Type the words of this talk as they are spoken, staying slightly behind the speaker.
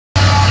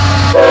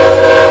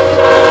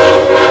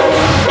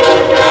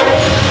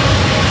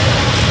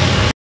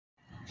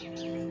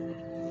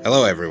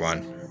Hello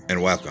everyone,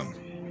 and welcome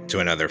to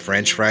another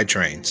French Fried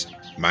Trains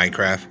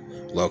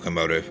Minecraft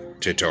Locomotive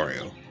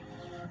tutorial.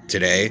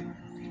 Today,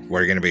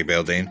 we're going to be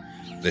building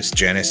this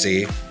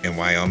Genesee in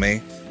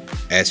Wyoming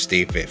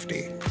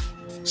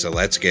SD50. So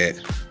let's get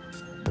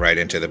right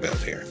into the build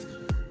here.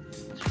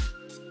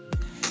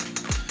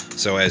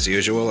 So as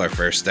usual, our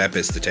first step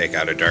is to take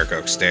out a dark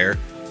oak stair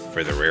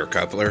for the rear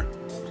coupler,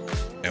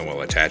 and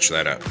we'll attach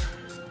that up.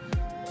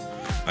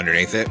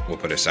 Underneath it, we'll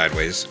put a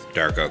sideways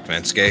dark oak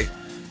fence gate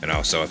and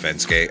also a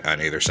fence gate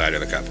on either side of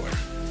the coupler.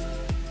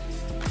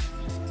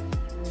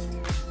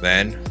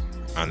 Then,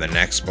 on the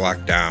next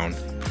block down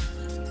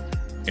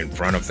in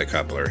front of the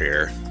coupler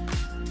here,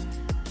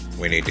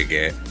 we need to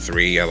get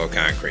 3 yellow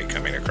concrete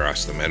coming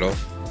across the middle,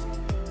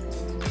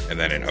 and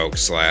then an oak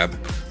slab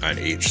on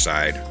each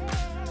side,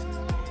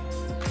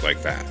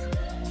 like that.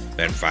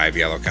 Then 5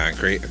 yellow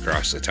concrete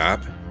across the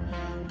top.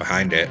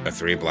 Behind it, a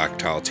 3-block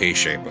tall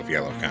T-shape of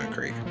yellow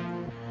concrete,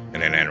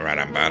 and an end rod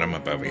on bottom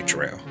above each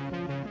rail.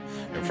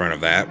 In front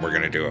of that, we're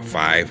going to do a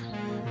 5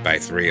 by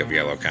 3 of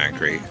yellow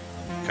concrete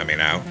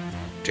coming out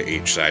to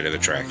each side of the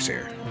tracks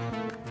here.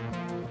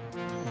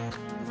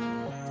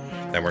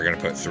 Then we're going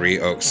to put 3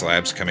 oak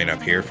slabs coming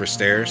up here for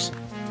stairs,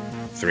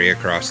 3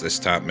 across this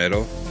top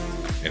middle,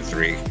 and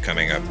 3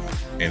 coming up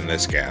in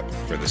this gap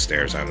for the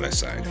stairs on this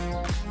side.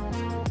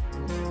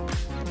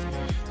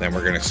 Then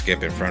we're going to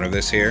skip in front of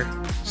this here,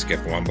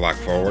 skip 1 block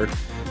forward,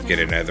 get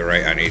a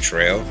netherite on each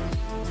rail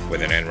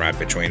with an end rod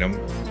between them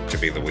to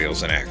be the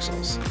wheels and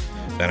axles.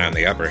 Then on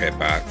the upper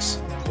hitbox,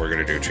 we're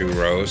going to do 2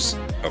 rows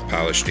of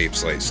polished deep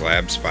slate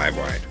slabs 5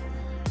 wide.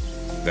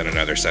 Then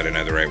another set of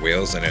netherite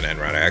wheels and an end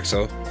rod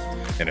axle,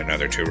 and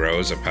another 2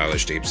 rows of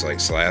polished deep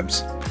slate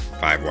slabs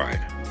 5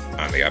 wide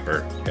on the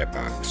upper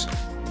hitbox.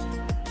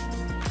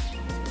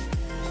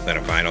 Then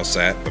a final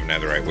set of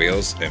netherite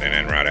wheels and an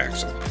end rod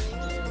axle.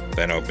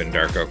 Then open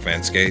dark oak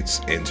fence gates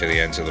into the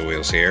ends of the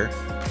wheels here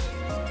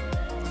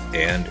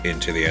and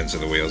into the ends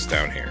of the wheels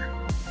down here.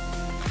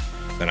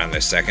 Then on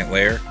this second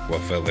layer, we'll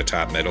fill the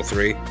top middle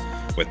 3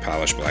 with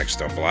polished black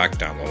stone block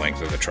down the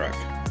length of the truck.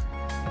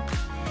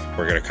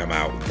 We're going to come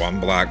out 1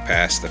 block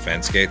past the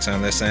fence gates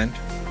on this end.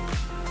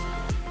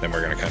 Then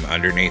we're going to come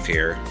underneath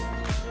here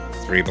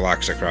 3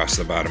 blocks across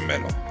the bottom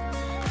middle.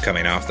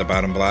 Coming off the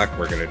bottom block,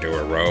 we're going to do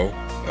a row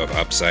of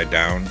upside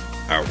down,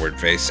 outward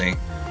facing,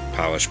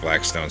 polished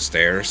black stone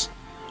stairs,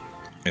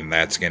 and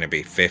that's going to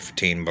be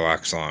 15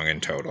 blocks long in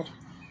total.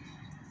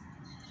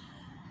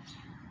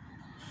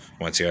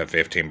 Once you have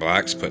 15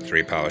 blocks, put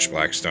 3 polished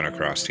black stone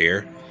across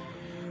here,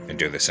 and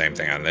do the same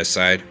thing on this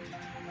side.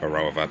 A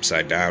row of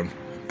upside down,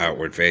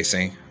 outward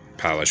facing,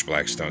 polished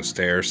black stone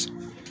stairs,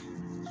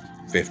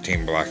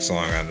 15 blocks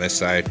long on this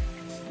side,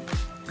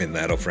 and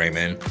that'll frame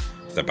in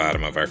the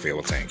bottom of our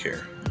fuel tank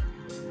here.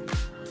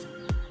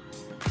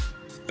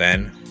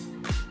 Then,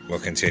 we'll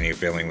continue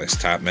filling this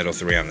top middle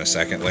 3 on the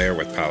second layer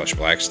with polished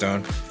black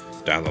stone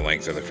down the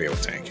length of the fuel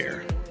tank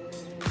here.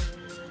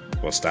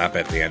 We'll stop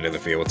at the end of the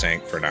fuel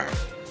tank for now.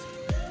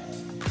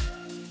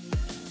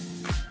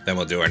 Then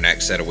we'll do our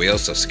next set of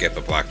wheels, so skip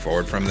a block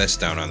forward from this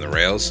down on the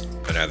rails,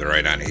 another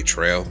right on each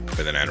rail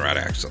with an end rod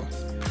axle.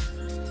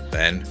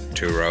 Then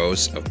 2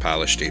 rows of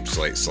polished deep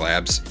slate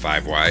slabs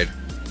 5 wide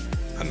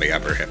on the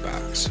upper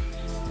hitbox.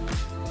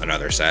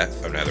 Another set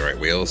of netherite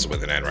wheels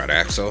with an end rod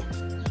axle,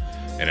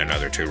 and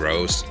another 2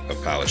 rows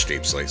of polished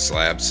deep slate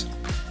slabs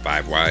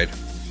 5 wide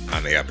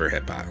on the upper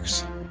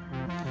hitbox.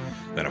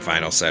 Then a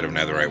final set of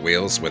netherite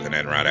wheels with an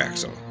end rod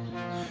axle.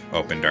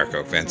 Open dark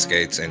oak fence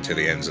gates into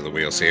the ends of the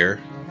wheels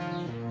here,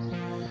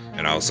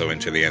 and also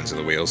into the ends of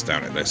the wheels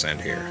down at this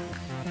end here.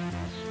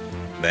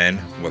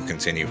 Then we'll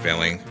continue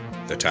filling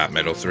the top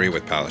middle 3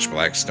 with polished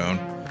black stone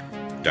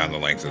down the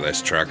length of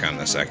this truck on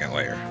the second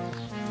layer.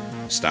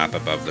 Stop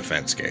above the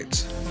fence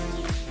gates.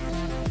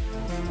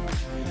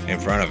 In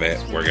front of it,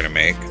 we're going to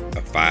make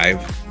a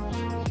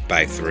 5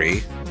 by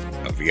 3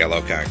 of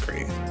yellow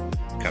concrete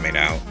coming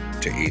out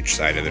to each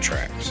side of the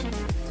tracks.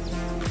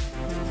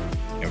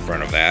 In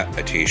front of that,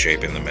 a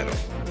T-shape in the middle,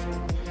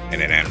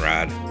 and an end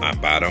rod on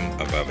bottom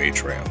above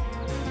each rail.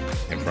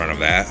 In front of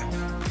that,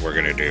 we're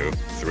going to do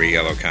 3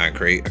 yellow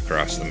concrete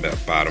across the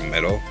bottom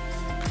middle,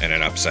 and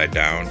an upside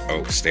down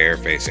oak stair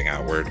facing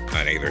outward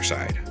on either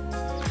side.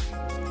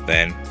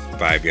 Then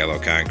 5 yellow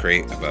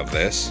concrete above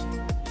this.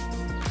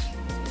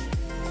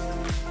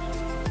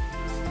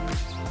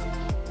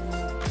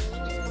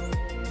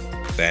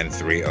 Then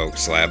 3 oak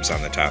slabs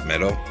on the top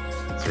middle,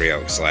 3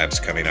 oak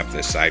slabs coming up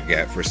this side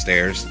gap for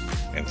stairs,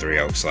 and 3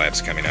 oak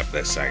slabs coming up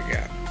this side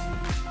gap.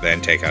 Then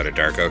take out a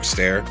dark oak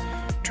stair,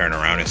 turn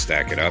around and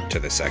stack it up to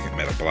the second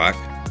middle block,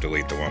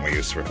 delete the one we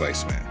used for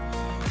placement.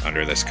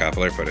 Under this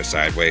coupler, put a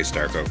sideways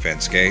dark oak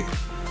fence gate,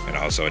 and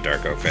also a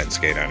dark oak fence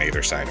gate on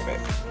either side of it.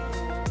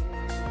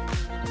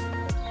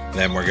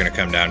 Then we're going to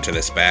come down to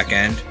this back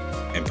end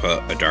and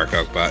put a dark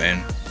oak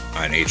button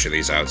on each of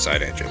these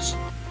outside edges.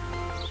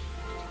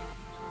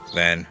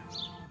 Then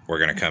we're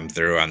going to come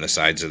through on the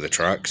sides of the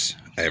trucks.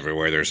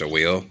 Everywhere there's a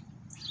wheel,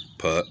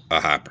 put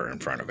a hopper in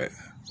front of it.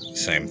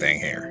 Same thing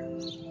here.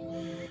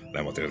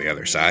 Then we'll do the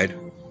other side.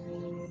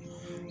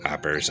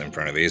 hoppers in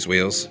front of these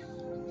wheels,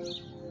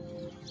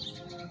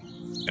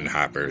 and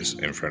hoppers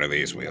in front of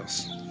these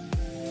wheels.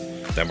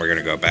 Then we're going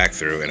to go back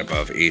through, and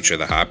above each of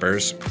the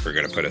hoppers, we're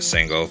going to put a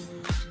single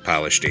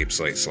polished deep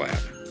slate slab.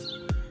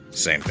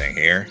 Same thing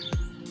here.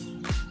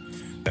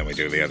 Then we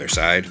do the other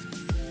side.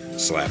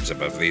 Slabs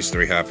above these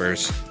 3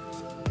 hoppers.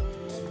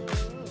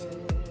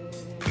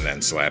 And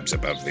then slabs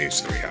above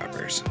these 3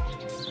 hoppers.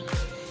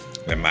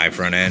 Then my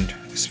front end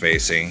is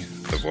facing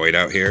the void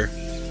out here.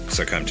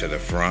 So come to the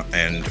front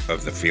end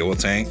of the fuel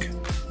tank.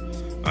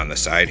 On the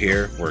side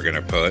here, we're going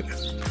to put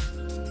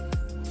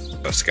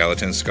a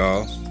skeleton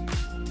skull,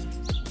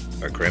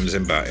 a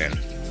crimson button,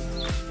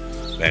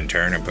 then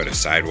turn and put a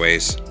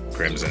sideways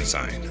crimson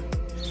sign.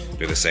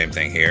 Do the same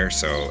thing here,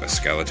 so a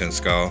skeleton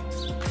skull,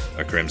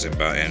 a crimson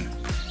button,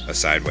 a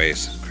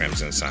sideways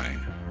crimson sign.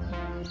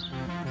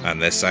 On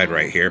this side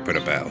right here, put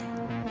a bell.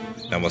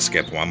 Then we'll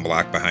skip 1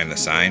 block behind the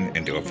sign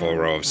and do a full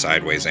row of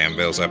sideways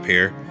anvils up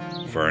here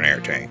for an air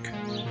tank.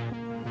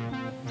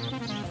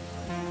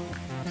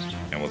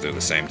 And we'll do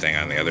the same thing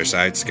on the other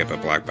side, skip a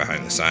block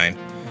behind the sign,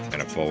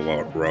 and a full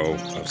row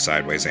of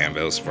sideways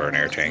anvils for an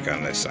air tank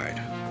on this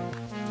side.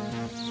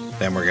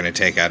 Then we're going to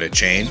take out a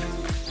chain,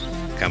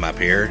 come up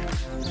here,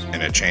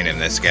 and a chain in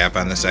this gap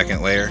on the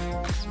second layer,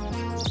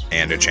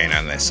 and a chain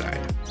on this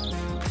side.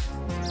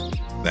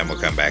 Then we'll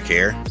come back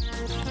here,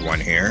 1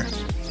 here,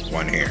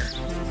 1 here.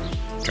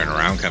 Turn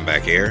around, come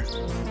back here,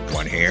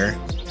 1 here,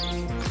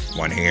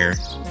 1 here,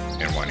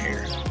 and 1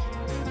 here.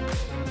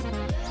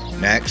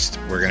 Next,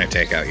 we're going to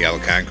take out yellow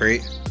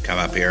concrete, come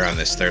up here on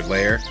this 3rd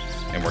layer,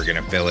 and we're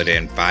going to fill it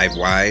in 5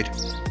 wide,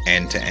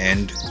 end to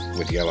end,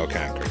 with yellow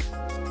concrete.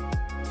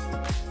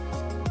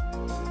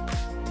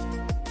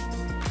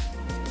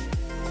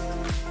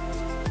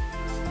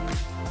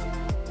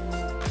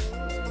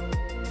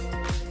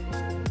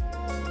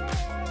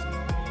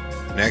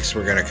 Next,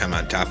 we're going to come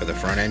on top of the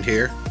front end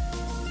here,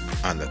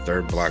 on the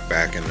 3rd block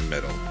back in the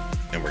middle,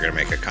 and we're going to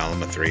make a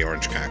column of 3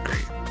 orange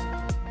concrete.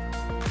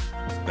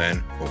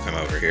 Then we'll come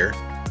over here.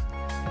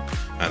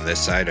 On this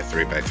side, a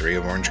 3x3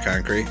 of orange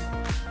concrete.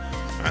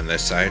 On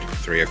this side,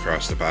 3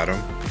 across the bottom,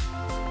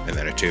 and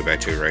then a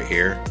 2x2 right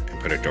here, and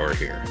put a door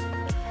here.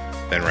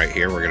 Then right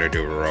here, we're going to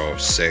do a row of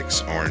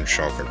 6 orange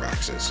shulker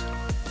boxes.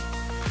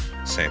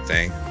 Same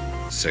thing,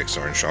 6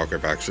 orange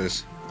shulker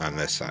boxes on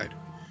this side.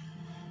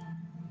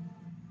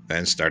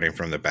 Then starting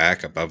from the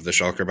back above the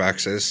shulker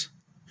boxes,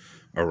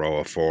 a row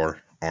of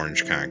 4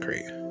 orange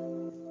concrete.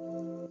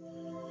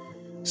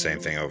 Same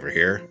thing over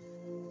here,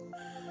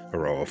 a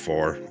row of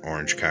 4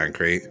 orange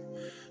concrete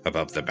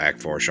above the back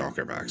 4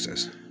 shulker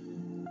boxes.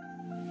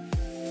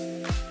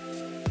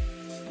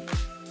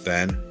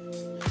 Then,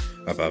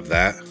 above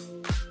that,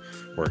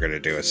 we're going to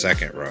do a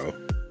second row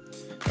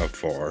of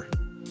 4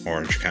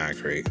 orange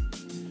concrete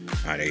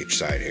on each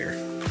side here.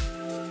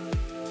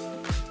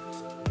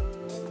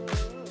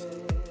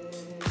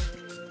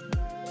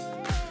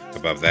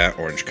 Above that,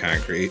 orange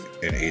concrete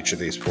in each of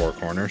these 4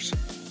 corners.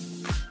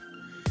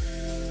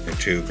 And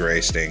 2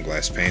 gray stained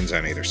glass panes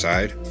on either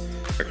side.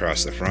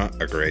 Across the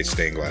front, a gray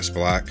stained glass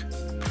block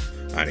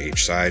on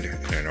each side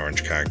and an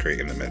orange concrete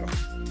in the middle.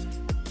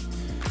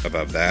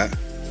 Above that,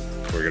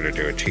 we're going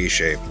to do a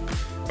T-shape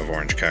of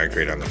orange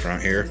concrete on the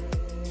front here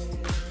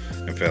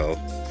and fill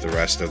the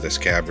rest of this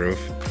cab roof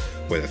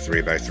with a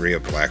 3x3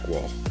 of black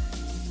wool.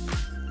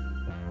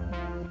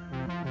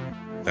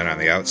 Then on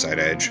the outside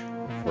edge,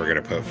 we're going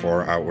to put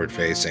 4 outward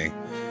facing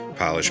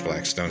polished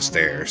black stone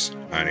stairs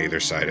on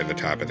either side of the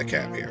top of the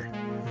cab here.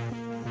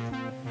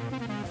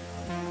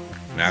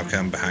 Now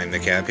come behind the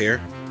cab here,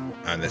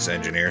 on this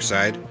engineer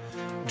side,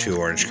 2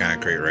 orange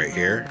concrete right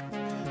here,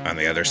 on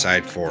the other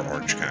side 4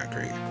 orange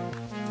concrete.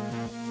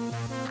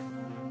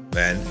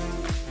 Then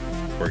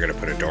we're going to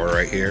put a door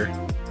right here,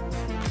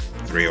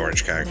 3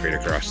 orange concrete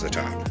across the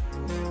top.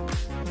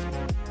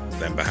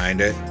 Then behind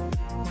it,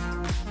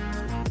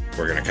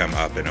 we're going to come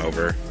up and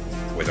over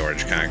with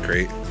orange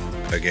concrete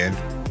again,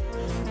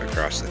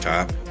 across the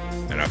top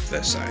and up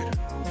this side,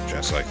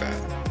 just like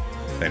that.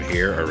 Then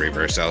here, a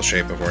reverse L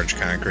shape of orange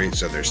concrete,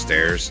 so there's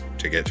stairs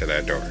to get to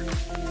that door.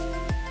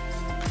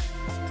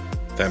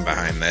 Then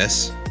behind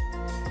this,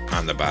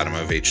 on the bottom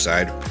of each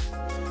side,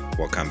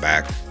 we'll come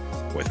back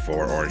with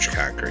 4 orange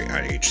concrete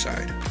on each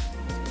side.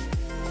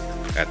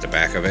 At the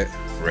back of it,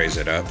 raise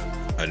it up,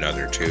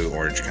 another 2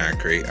 orange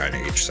concrete on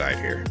each side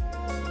here.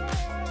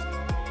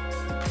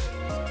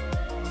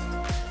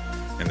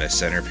 In this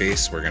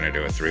centerpiece, we're going to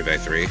do a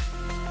 3x3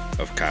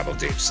 of cobbled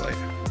deep slate.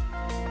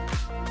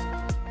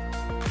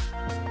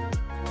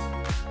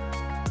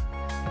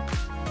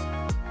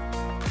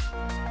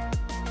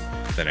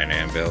 Then an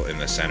anvil in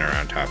the center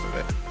on top of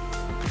it.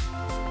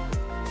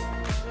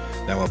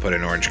 Then we'll put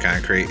an orange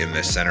concrete in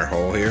this center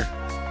hole here,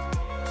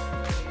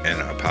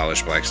 and a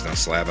polished black stone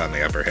slab on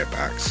the upper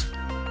hitbox.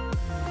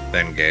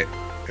 Then get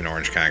an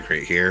orange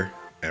concrete here,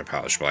 and a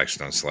polished black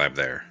stone slab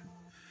there.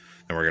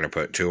 Then we're going to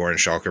put 2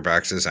 orange shulker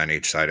boxes on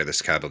each side of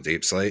this cobbled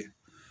deep slate,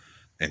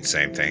 and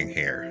same thing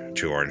here,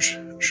 2 orange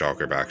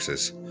shulker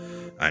boxes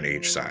on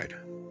each side.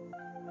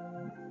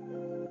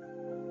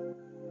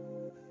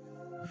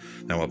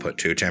 Then we'll put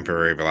 2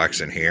 temporary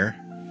blocks in here,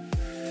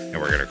 and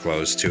we're going to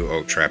close 2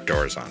 oak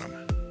trapdoors on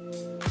them.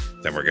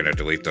 Then we're going to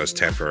delete those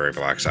temporary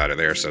blocks out of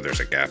there so there's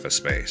a gap of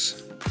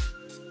space.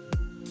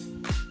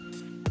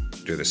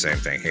 Do the same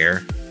thing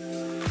here.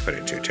 Put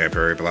in 2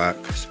 temporary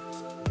blocks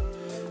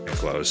and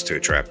close 2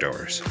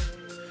 trapdoors.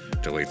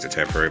 Delete the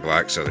temporary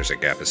blocks so there's a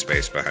gap of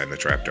space behind the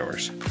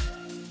trapdoors.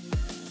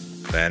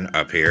 Then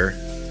up here,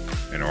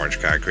 an orange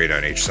concrete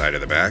on each side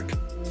of the back.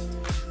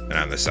 And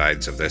on the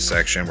sides of this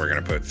section, we're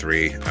going to put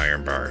 3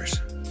 iron bars.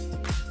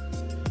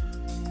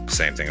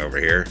 Same thing over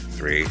here,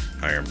 3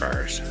 iron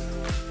bars.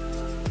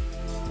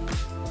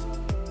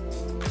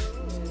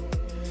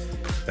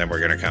 Then we're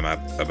going to come up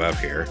above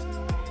here,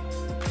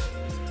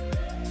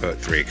 put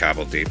 3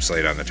 cobbled deep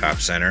slate on the top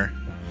center,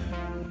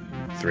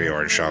 3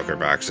 orange shulker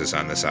boxes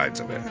on the sides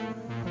of it.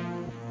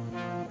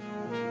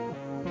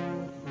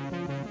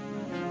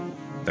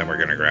 Then we're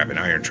going to grab an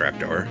iron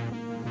trapdoor,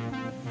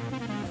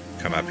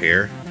 come up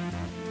here,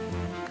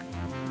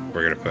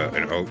 we're going to put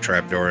an oak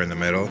trapdoor in the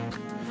middle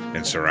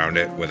and surround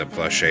it with a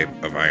plus shape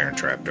of iron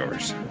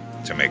trapdoors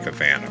to make a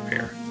fan up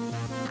here.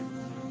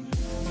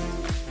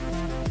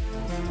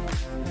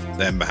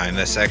 Then behind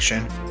this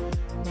section,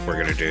 we're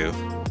going to do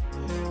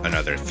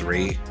another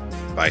 3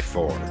 by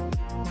 4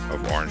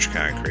 of orange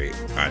concrete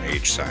on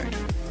each side.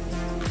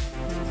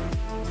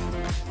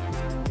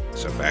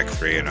 So back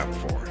 3 and up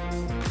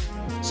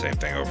 4. Same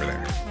thing over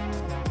there.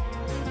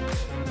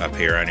 Up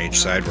here on each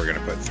side, we're going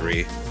to put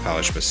 3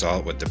 polished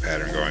basalt with the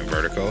pattern going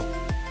vertical,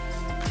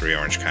 3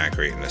 orange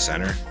concrete in the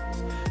center,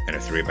 and a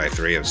 3 by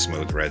 3 of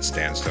smooth red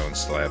sandstone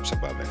slabs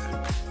above it.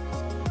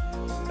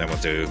 Then we'll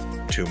do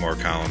 2 more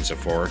columns of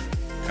 4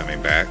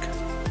 coming back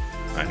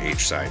on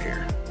each side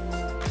here.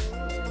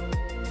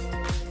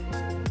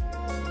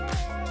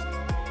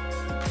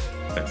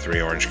 Then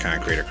 3 orange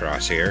concrete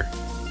across here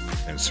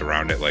and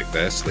surround it like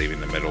this, leaving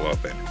the middle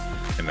open.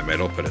 In the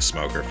middle, put a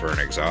smoker for an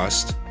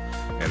exhaust,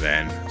 and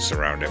then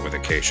surround it with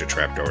acacia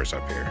trapdoors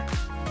up here.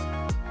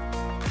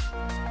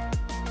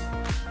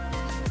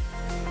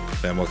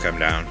 Then we'll come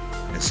down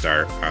and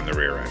start on the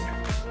rear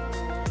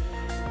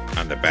end.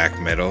 On the back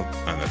middle,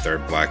 on the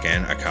 3rd block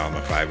in, a column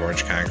of 5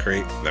 orange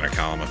concrete, then a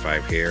column of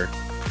 5 here,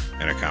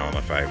 and a column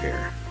of 5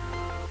 here.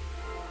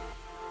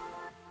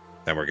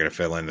 Then we're going to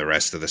fill in the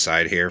rest of the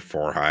side here,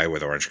 4 high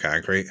with orange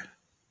concrete,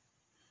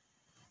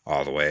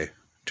 all the way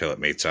till it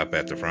meets up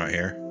at the front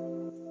here.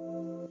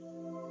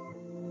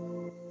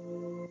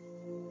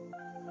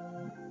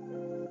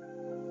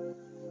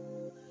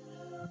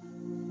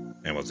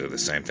 And we'll do the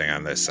same thing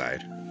on this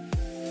side.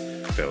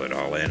 Fill it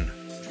all in,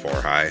 4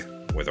 high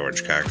with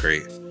orange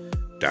concrete,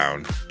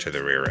 down to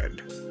the rear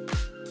end.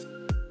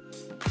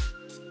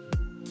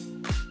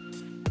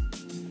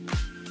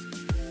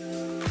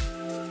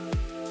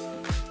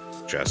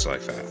 Just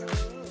like that.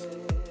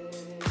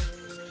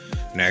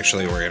 And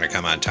actually, we're going to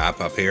come on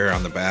top up here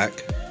on the back,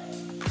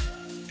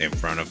 in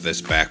front of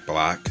this back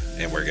block,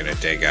 and we're going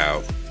to dig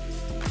out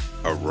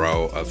a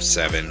row of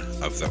 7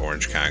 of the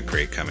orange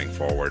concrete coming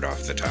forward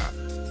off the top.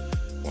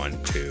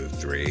 1, 2,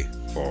 3,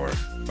 4,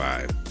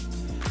 5,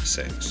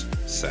 6,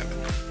 7.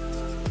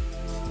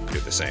 Do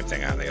the same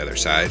thing on the other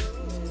side.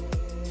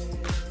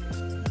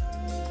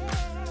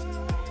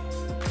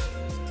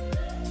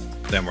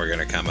 Then we're going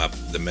to come up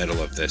the middle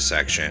of this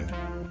section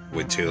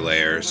with 2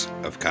 layers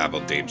of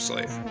cobbled deep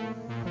slate,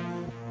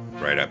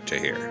 right up to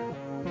here.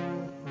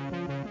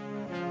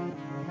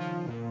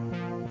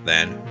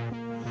 Then,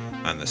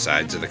 on the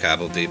sides of the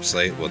cobbled deep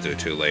slate, we'll do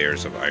 2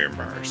 layers of iron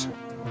bars.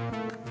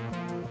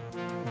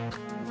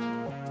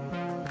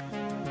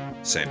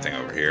 Same thing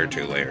over here,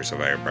 2 layers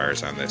of iron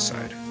bars on this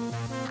side.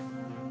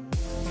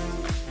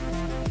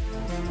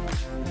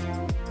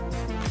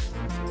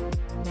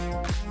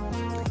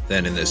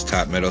 Then in this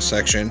top middle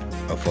section,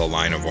 a full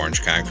line of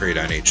orange concrete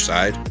on each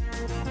side,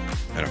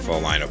 and a full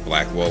line of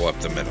black wool up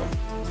the middle.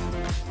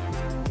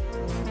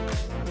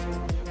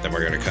 Then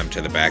we're going to come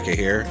to the back of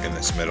here, in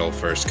this middle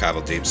first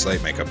cobbled deep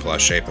slate, make a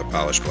plus shape of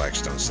polished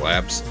blackstone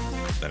slabs,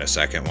 then a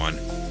second one,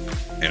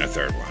 and a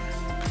third one.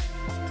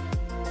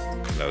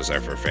 And those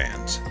are for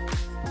fans.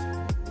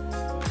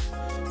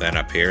 Then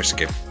up here,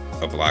 skip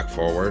a block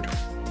forward,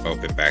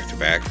 open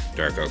back-to-back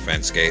dark oak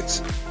fence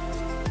gates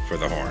for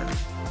the horn.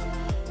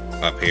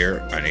 Up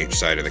here, on each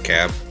side of the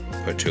cab,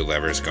 put 2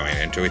 levers going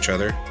into each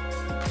other.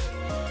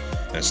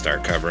 Then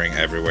start covering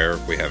everywhere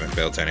we haven't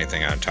built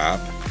anything on top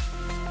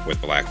with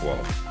black wool.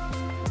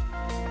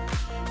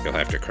 You'll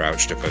have to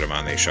crouch to put them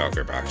on these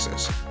shulker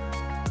boxes.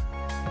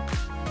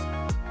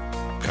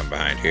 Come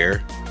behind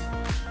here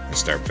and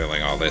start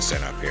filling all this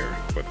in up here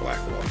with black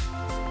wool.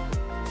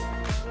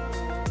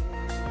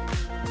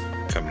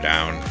 Come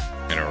down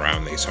and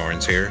around these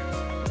horns here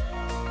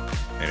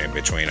and in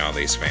between all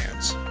these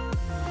fans.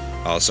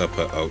 Also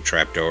put oak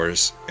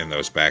trapdoors in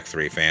those back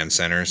 3 fan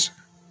centers,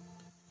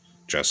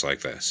 just like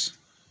this.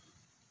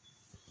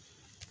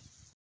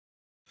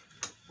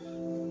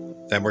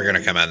 Then we're going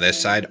to come on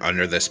this side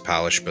under this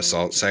polished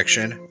basalt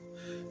section,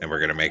 and we're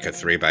going to make a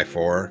 3 by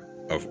 4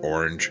 of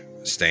orange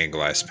stained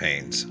glass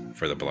panes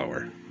for the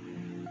blower.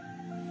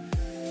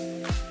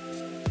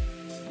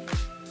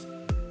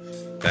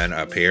 Then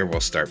up here,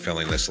 we'll start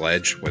filling this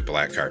ledge with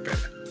black carpet.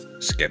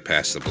 Skip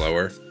past the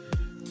blower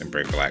and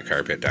bring black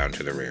carpet down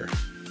to the rear.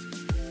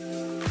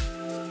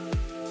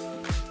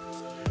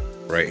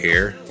 Right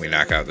here, we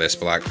knock out this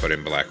block, put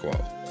in black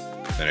wool.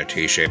 Then a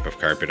T-shape of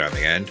carpet on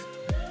the end,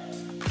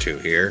 2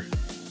 here,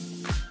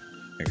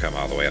 and come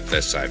all the way up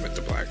this side with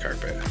the black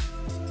carpet.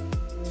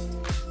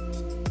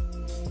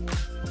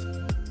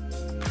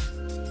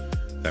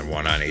 Then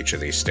 1 on each of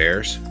these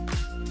stairs.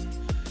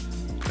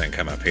 Then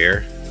come up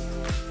here,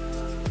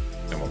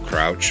 and we'll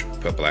crouch,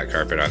 put black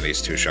carpet on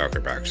these 2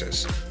 shulker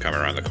boxes. Come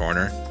around the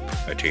corner,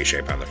 a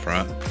T-shape on the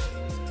front,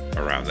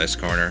 around this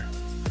corner,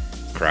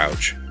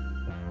 crouch,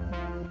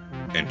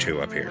 and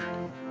 2 up here.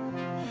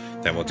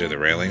 Then we'll do the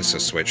railings, so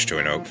switch to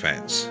an oak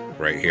fence.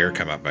 Right here,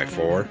 come up by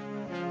 4.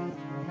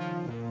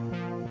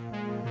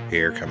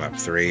 Here, come up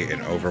 3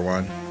 and over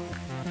 1.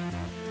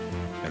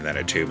 And then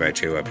a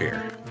 2x2 up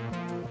here.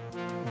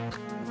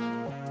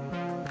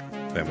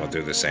 Then we'll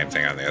do the same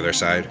thing on the other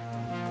side.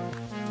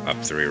 Up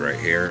 3 right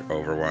here,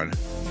 over 1,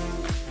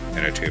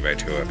 and a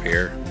 2x2 up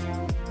here.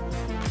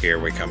 Here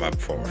we come up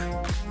 4.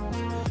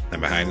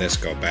 Then behind this,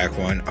 go back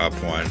 1, up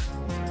 1,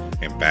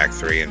 and back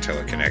 3 until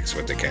it connects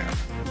with the cab.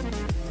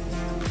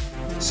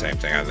 Same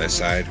thing on this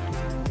side.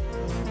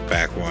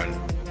 Back 1,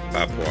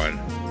 up 1,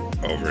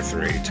 over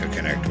 3 to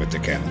connect with the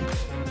cab.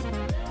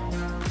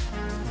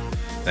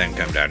 Then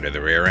come down to the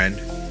rear end.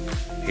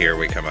 Here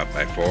we come up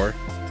by 4.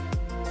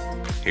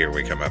 Here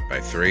we come up by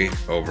 3,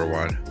 over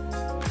 1,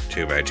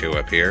 2x2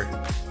 up here.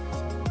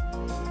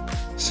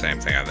 Same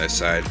thing on this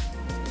side.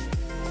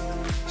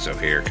 So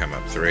here come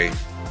up 3,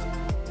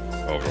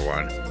 over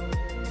 1,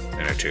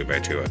 and a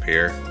 2x2 up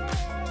here.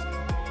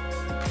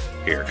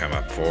 Here come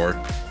up 4.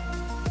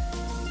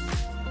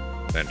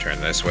 Then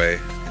turn this way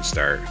and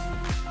start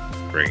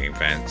bringing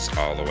fence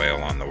all the way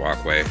along the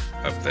walkway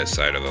up this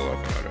side of the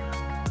locomotive.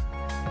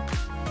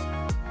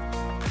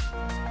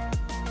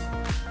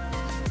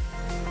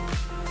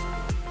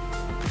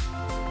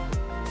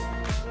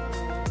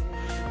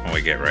 When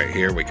we get right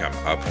here, we come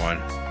up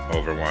 1,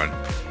 over 1,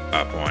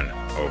 up 1,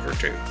 over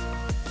 2.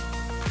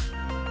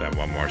 Then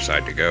 1 more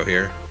side to go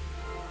here.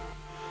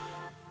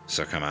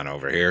 So come on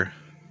over here.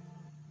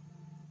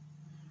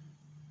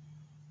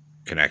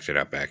 Connect it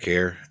up back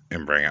here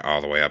and bring it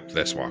all the way up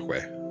this walkway.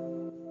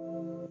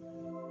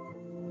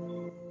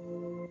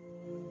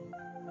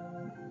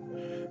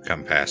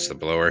 Come past the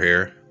blower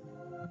here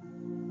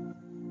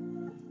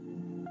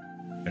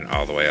and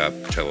all the way up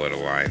till it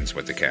aligns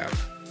with the cab.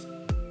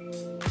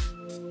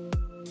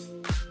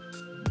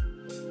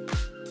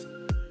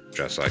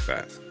 Just like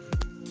that.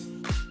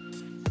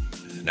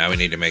 Now we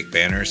need to make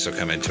banners, so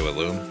come into a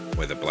loom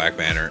with a black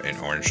banner and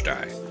orange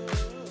dye.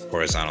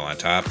 Horizontal on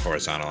top,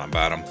 horizontal on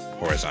bottom,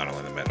 horizontal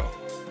in the middle.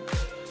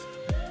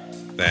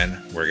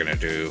 Then we're going to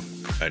do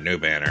a new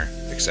banner,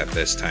 except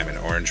this time an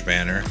orange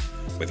banner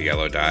with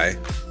yellow dye.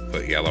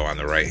 Put yellow on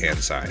the right hand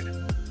side.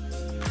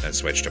 Then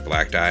switch to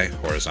black dye,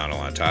 horizontal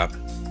on top,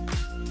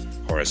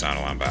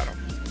 horizontal on bottom.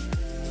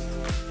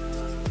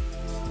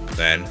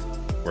 Then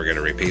we're going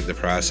to repeat the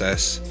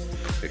process,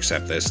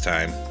 except this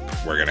time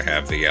we're going to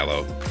have the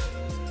yellow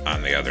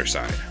on the other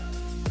side.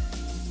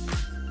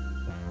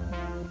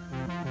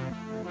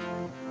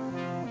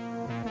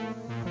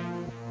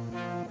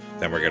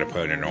 Then we're going to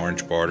put an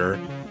orange border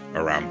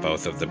around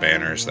both of the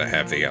banners that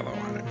have the yellow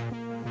on it.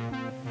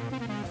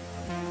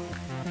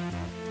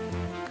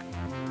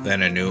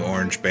 Then a new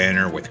orange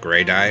banner with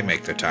gray dye,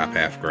 make the top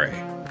half gray.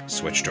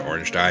 Switch to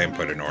orange dye and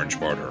put an orange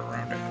border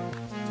around it.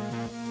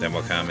 Then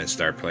we'll come and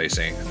start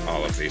placing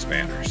all of these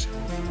banners.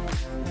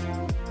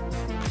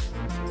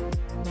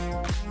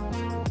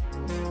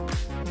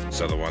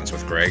 So the ones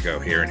with gray go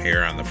here and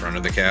here on the front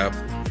of the cab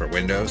for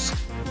windows,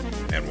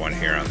 and 1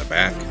 here on the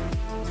back,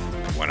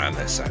 and 1 on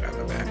this side on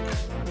the back.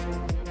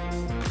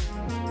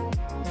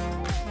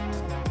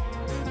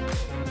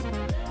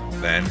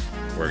 Then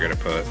we're going to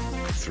put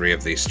 3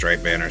 of these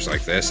stripe banners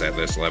like this at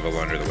this level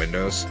under the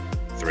windows,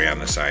 3 on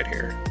the side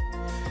here.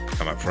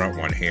 Come up front,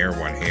 1 here,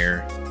 1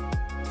 here,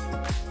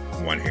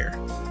 1 here.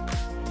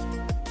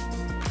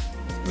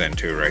 Then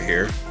 2 right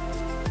here.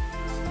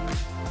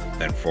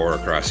 Then 4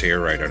 across here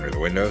right under the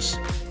windows,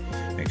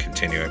 and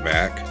continue it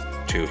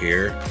back, 2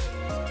 here.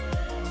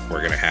 We're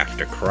going to have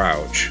to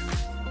crouch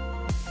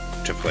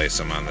to place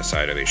them on the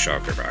side of these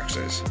shulker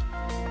boxes.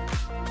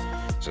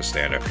 So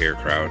stand up here,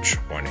 crouch,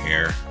 1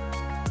 here,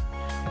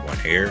 1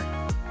 here,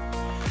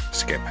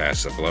 skip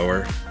past the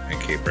blower,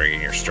 and keep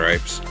bringing your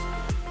stripes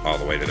all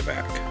the way to the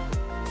back.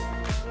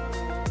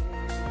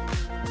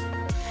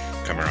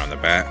 Come around the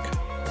back,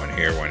 1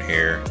 here,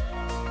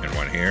 and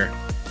 1 here.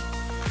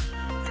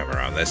 Come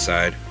around this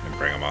side and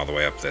bring them all the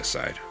way up this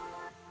side.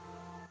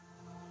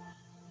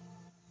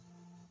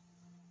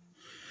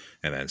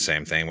 And then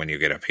same thing when you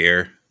get up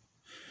here.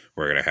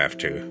 We're going to have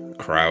to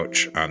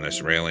crouch on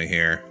this railing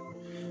here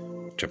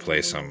to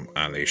place them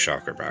on these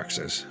shulker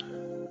boxes.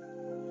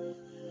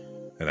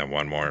 And then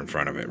 1 more in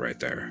front of it right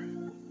there.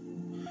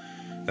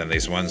 Then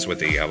these ones with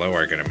the yellow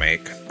are going to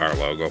make our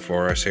logo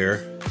for us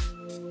here.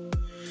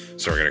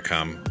 So we're going to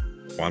come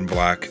one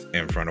block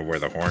in front of where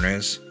the horn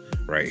is,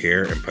 right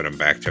here, and put them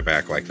back to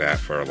back like that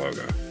for our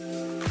logo.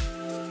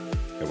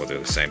 And we'll do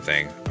the same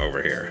thing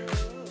over here.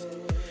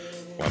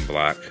 One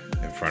block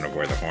in front of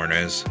where the horn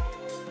is,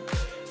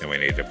 and we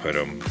need to put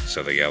them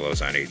so the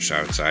yellow's on each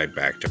outside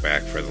back to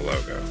back for the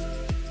logo.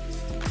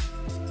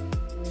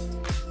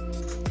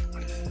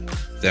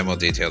 Then we'll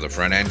detail the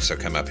front end, so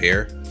come up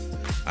here.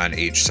 On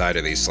each side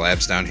of these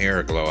slabs down here,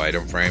 a glow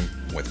item frame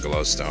with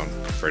glowstone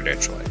for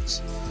ditch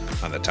lights.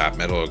 On the top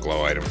middle, a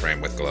glow item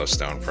frame with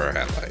glowstone for a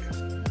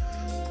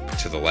headlight.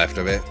 To the left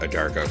of it, a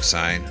dark oak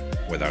sign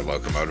with our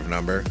locomotive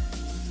number,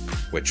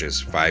 which is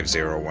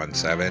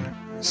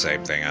 5017.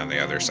 Same thing on the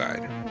other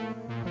side.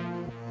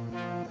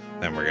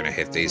 Then we're going to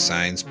hit these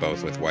signs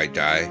both with white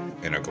dye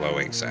in a glow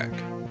ink sac.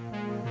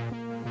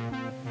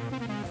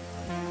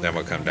 Then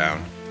we'll come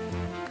down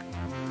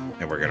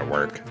and we're going to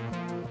work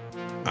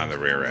on the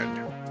rear end.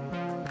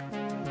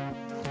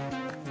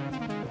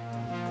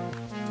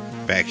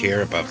 Back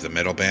here above the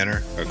middle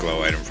banner, a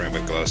glow item frame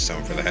with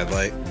glowstone for the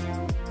headlight.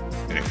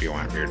 And if you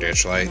want rear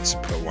ditch lights,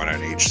 put one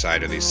on each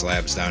side of these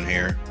slabs down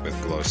here with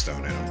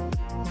glowstone in them.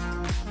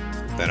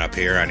 Then up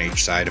here on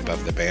each side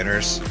above the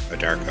banners, a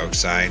dark oak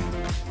sign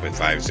with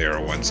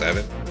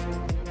 5017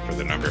 for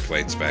the number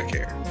plates back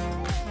here.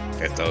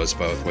 Hit those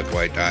both with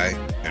white dye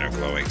and a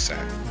glow ink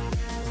sac.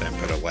 Then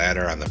put a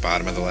ladder on the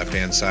bottom of the left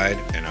hand side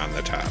and on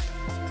the top.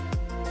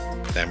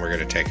 Then we're going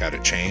to take out a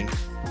chain,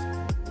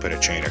 put a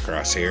chain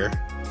across here,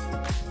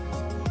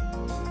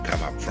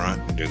 come up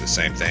front and do the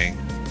same thing,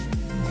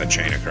 a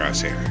chain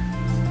across here.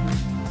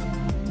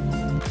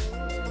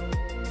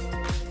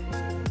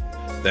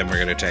 Then we're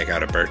going to take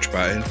out a birch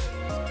button.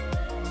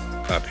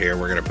 Up here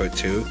we're going to put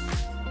two,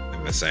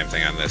 and the same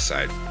thing on this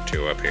side,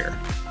 two up here.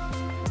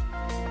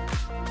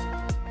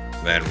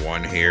 Then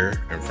one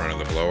here in front of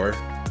the blower,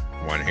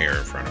 one here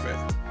in front of it.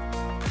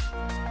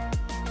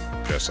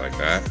 Just like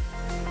that.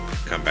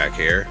 Come back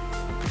here,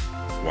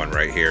 one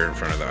right here in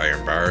front of the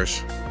iron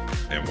bars,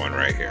 and one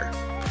right here.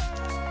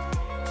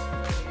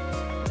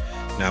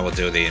 Now we'll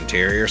do the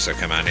interior, so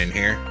come on in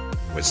here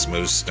with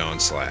smooth stone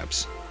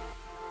slabs.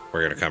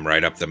 We're going to come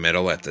right up the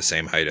middle at the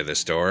same height of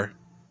this door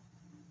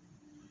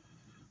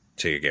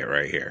till you get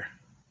right here.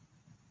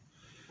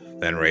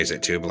 Then raise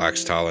it 2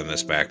 blocks tall in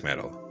this back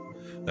middle.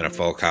 Then a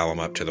full column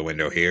up to the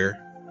window here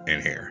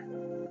and here.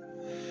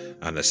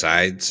 On the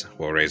sides,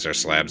 we'll raise our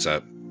slabs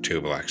up 2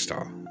 blocks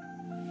tall.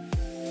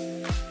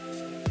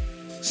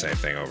 Same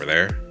thing over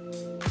there.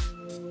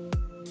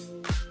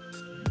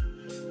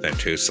 Then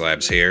 2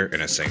 slabs here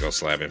and a single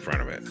slab in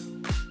front of it.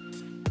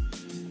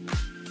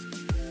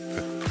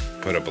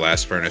 Put a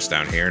blast furnace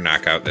down here,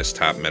 knock out this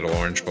top middle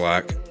orange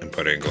block, and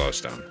put in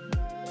glowstone.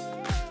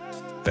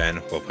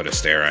 Then we'll put a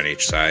stair on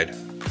each side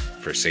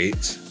for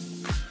seats.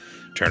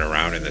 Turn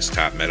around in this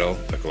top middle,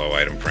 a glow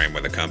item frame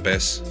with a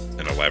compass,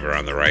 and a lever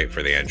on the right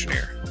for the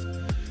engineer.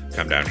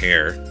 Come down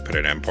here, put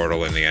an M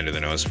portal in the end of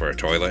the nose for a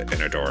toilet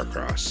and a door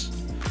across.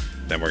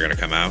 Then we're going to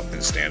come out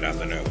and stand on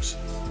the nose.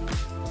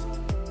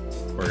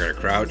 We're going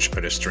to crouch,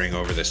 put a string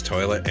over this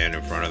toilet and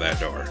in front of that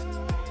door.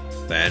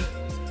 Then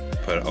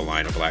put a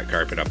line of black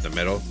carpet up the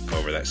middle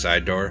over that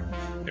side door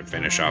and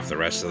finish off the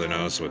rest of the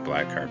nose with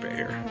black carpet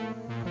here.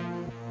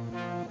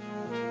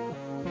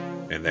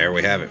 And there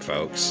we have it,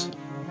 folks.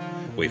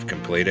 We've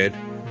completed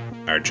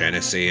our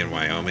Genesee and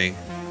Wyoming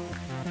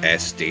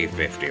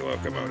SD50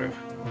 locomotive.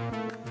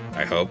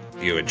 I hope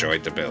you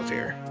enjoyed the build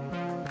here.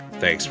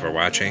 Thanks for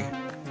watching.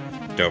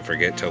 Don't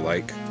forget to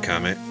like,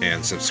 comment,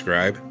 and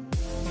subscribe.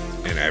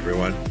 And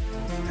everyone,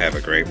 have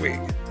a great week.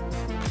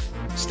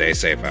 Stay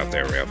safe out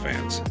there, rail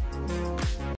fans.